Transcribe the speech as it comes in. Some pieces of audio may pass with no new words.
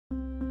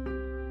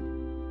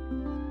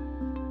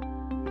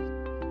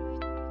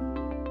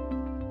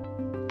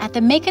At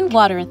the Macon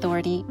Water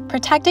Authority,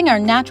 protecting our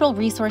natural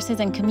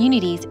resources and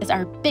communities is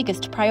our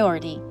biggest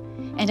priority,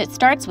 and it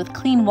starts with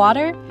clean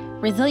water,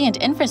 resilient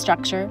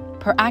infrastructure,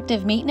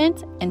 proactive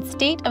maintenance, and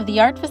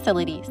state-of-the-art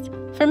facilities.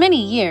 For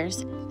many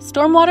years,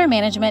 stormwater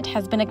management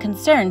has been a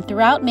concern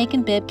throughout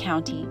Macon-Bibb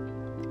County.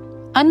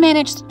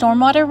 Unmanaged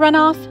stormwater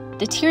runoff,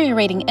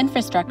 deteriorating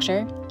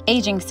infrastructure,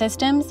 aging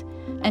systems,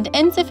 and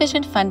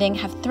insufficient funding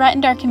have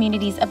threatened our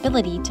community's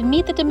ability to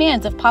meet the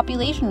demands of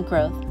population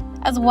growth,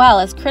 as well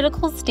as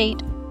critical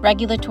state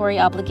regulatory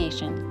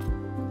obligations.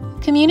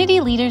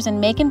 Community leaders in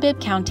Macon-Bibb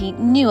County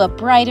knew a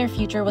brighter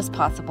future was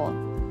possible.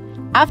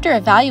 After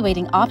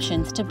evaluating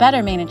options to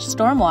better manage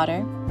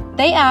stormwater,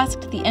 they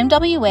asked the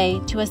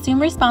MWA to assume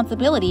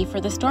responsibility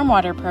for the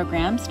stormwater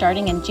program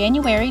starting in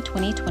January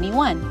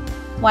 2021.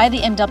 Why the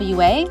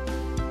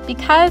MWA?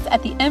 Because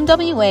at the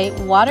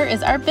MWA, water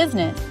is our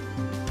business.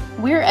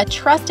 We're a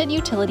trusted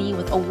utility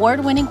with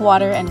award-winning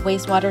water and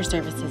wastewater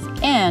services,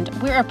 and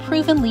we're a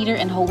proven leader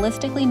in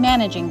holistically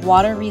managing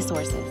water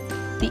resources.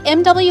 The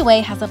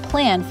MWA has a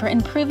plan for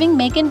improving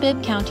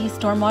Macon-Bibb County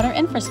stormwater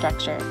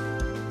infrastructure.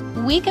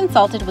 We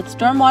consulted with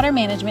stormwater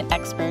management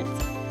experts,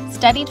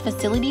 studied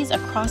facilities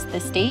across the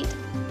state,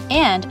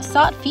 and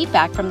sought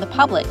feedback from the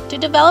public to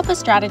develop a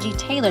strategy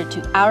tailored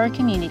to our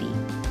community.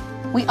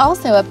 We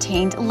also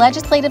obtained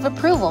legislative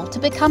approval to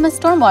become a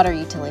stormwater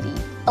utility,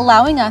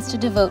 allowing us to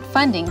devote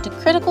funding to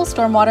critical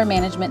stormwater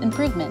management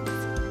improvements.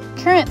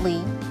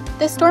 Currently,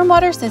 the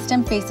stormwater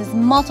system faces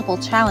multiple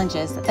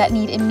challenges that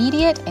need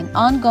immediate and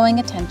ongoing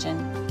attention.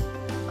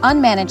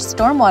 Unmanaged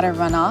stormwater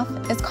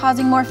runoff is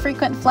causing more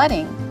frequent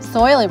flooding,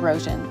 soil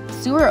erosion,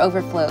 sewer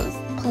overflows,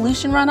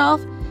 pollution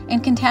runoff,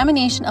 and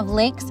contamination of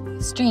lakes,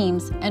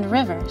 streams, and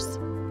rivers.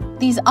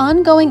 These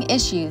ongoing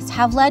issues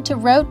have led to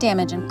road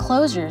damage and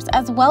closures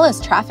as well as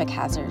traffic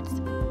hazards.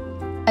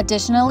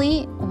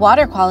 Additionally,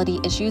 water quality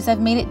issues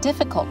have made it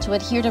difficult to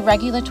adhere to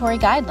regulatory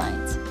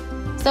guidelines.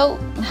 So,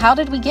 how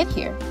did we get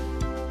here?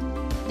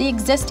 The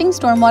existing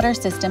stormwater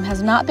system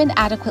has not been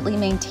adequately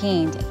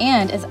maintained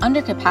and is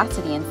under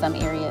capacity in some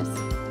areas.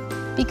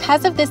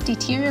 Because of this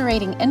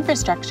deteriorating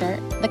infrastructure,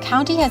 the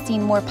county has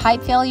seen more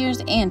pipe failures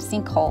and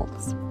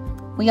sinkholes.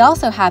 We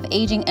also have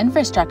aging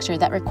infrastructure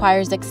that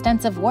requires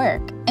extensive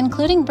work,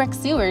 including brick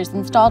sewers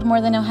installed more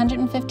than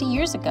 150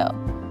 years ago.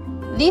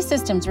 These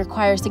systems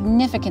require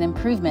significant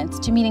improvements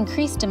to meet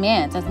increased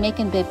demands as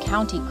Macon-Bibb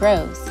County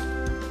grows.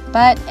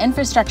 But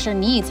infrastructure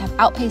needs have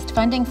outpaced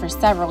funding for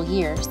several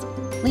years,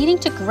 leading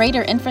to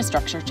greater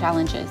infrastructure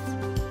challenges.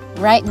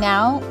 Right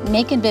now,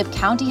 Macon-Bibb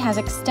County has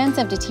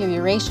extensive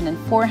deterioration in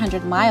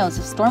 400 miles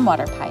of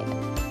stormwater pipe,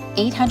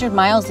 800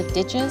 miles of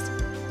ditches,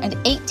 and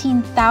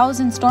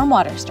 18,000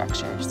 stormwater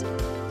structures.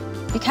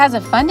 Because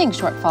of funding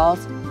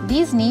shortfalls,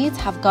 these needs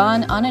have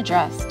gone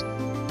unaddressed.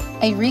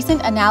 A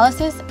recent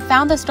analysis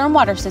found the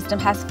stormwater system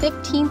has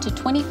 15 to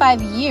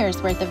 25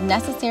 years worth of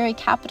necessary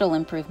capital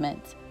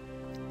improvements.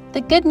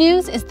 The good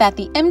news is that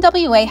the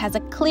MWA has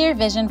a clear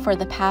vision for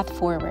the path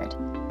forward.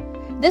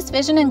 This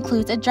vision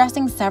includes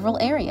addressing several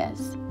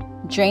areas: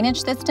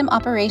 drainage system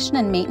operation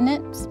and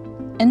maintenance,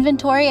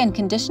 inventory and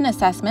condition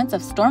assessments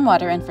of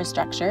stormwater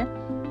infrastructure,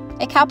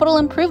 a capital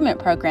improvement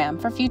program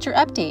for future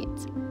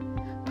updates,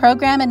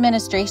 program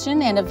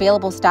administration and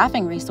available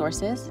staffing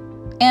resources,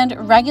 and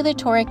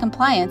regulatory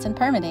compliance and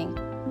permitting.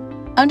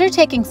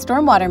 Undertaking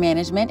stormwater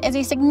management is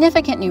a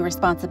significant new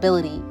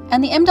responsibility,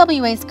 and the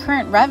MWA's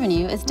current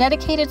revenue is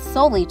dedicated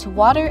solely to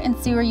water and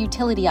sewer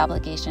utility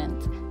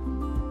obligations.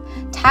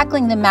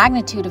 Tackling the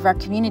magnitude of our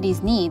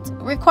community's needs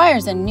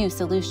requires a new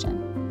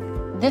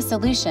solution. This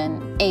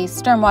solution, a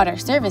stormwater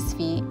service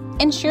fee,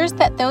 ensures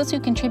that those who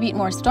contribute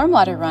more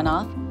stormwater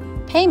runoff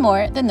pay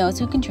more than those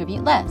who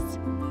contribute less.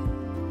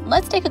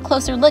 Let's take a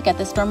closer look at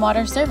the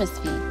stormwater service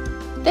fee.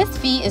 This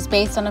fee is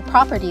based on a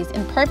property's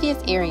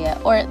impervious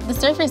area, or the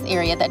surface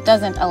area that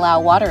doesn't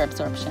allow water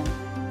absorption.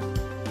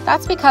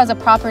 That's because a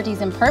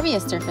property's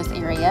impervious surface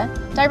area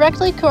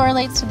directly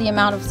correlates to the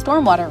amount of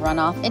stormwater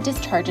runoff it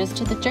discharges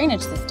to the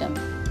drainage system.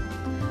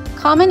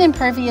 Common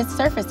impervious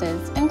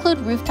surfaces include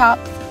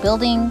rooftops,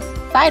 buildings,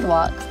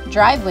 sidewalks,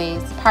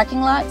 driveways,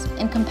 parking lots,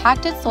 and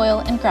compacted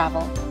soil and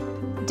gravel.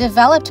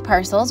 Developed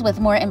parcels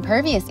with more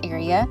impervious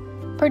area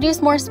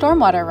produce more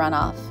stormwater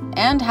runoff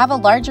and have a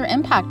larger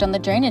impact on the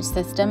drainage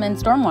system and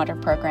stormwater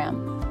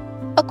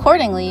program.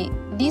 Accordingly,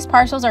 these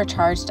parcels are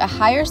charged a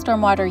higher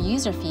stormwater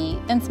user fee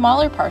than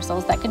smaller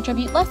parcels that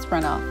contribute less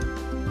runoff.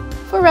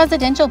 For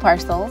residential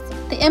parcels,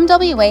 the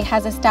MWA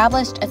has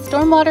established a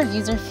stormwater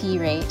user fee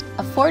rate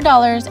of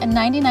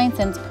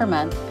 $4.99 per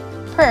month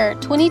per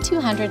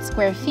 2,200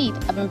 square feet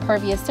of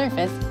impervious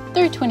surface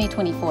through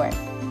 2024.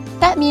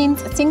 That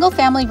means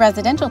single-family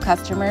residential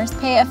customers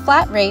pay a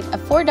flat rate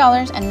of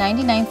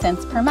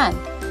 $4.99 per month,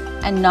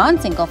 and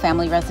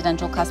non-single-family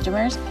residential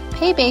customers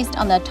pay based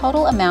on the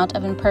total amount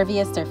of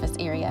impervious surface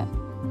area.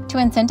 To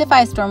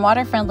incentivize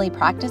stormwater-friendly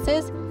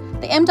practices,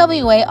 the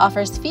MWA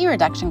offers fee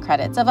reduction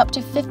credits of up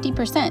to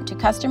 50% to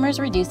customers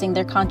reducing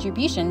their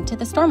contribution to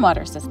the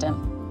stormwater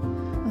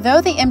system. Though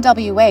the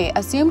MWA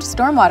assumed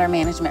stormwater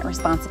management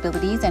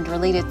responsibilities and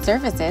related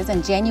services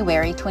in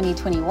January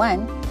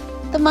 2021,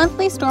 the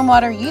monthly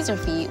stormwater user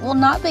fee will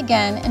not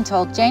begin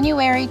until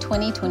January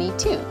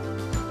 2022,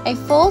 a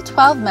full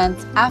 12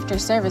 months after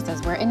services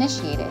were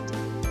initiated.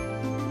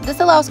 This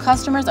allows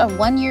customers a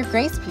one-year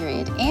grace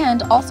period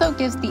and also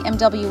gives the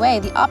MWA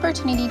the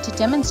opportunity to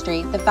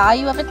demonstrate the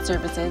value of its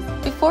services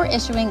before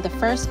issuing the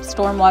first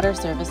stormwater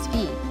service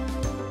fee.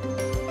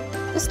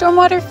 The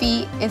stormwater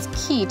fee is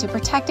key to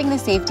protecting the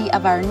safety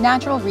of our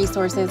natural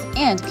resources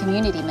and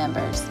community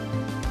members.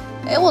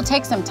 It will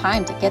take some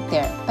time to get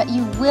there, but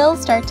you will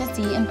start to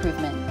see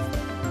improvements.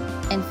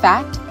 In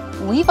fact,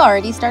 we've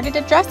already started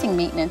addressing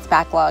maintenance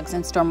backlogs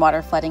and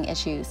stormwater flooding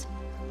issues.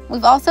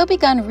 We've also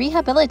begun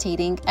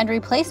rehabilitating and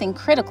replacing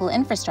critical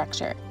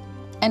infrastructure,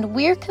 and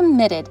we're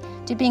committed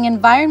to being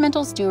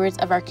environmental stewards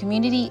of our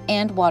community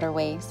and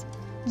waterways.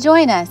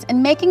 Join us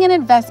in making an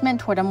investment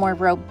toward a more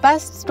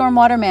robust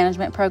stormwater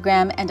management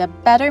program and a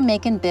better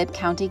Macon-Bibb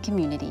County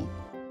community.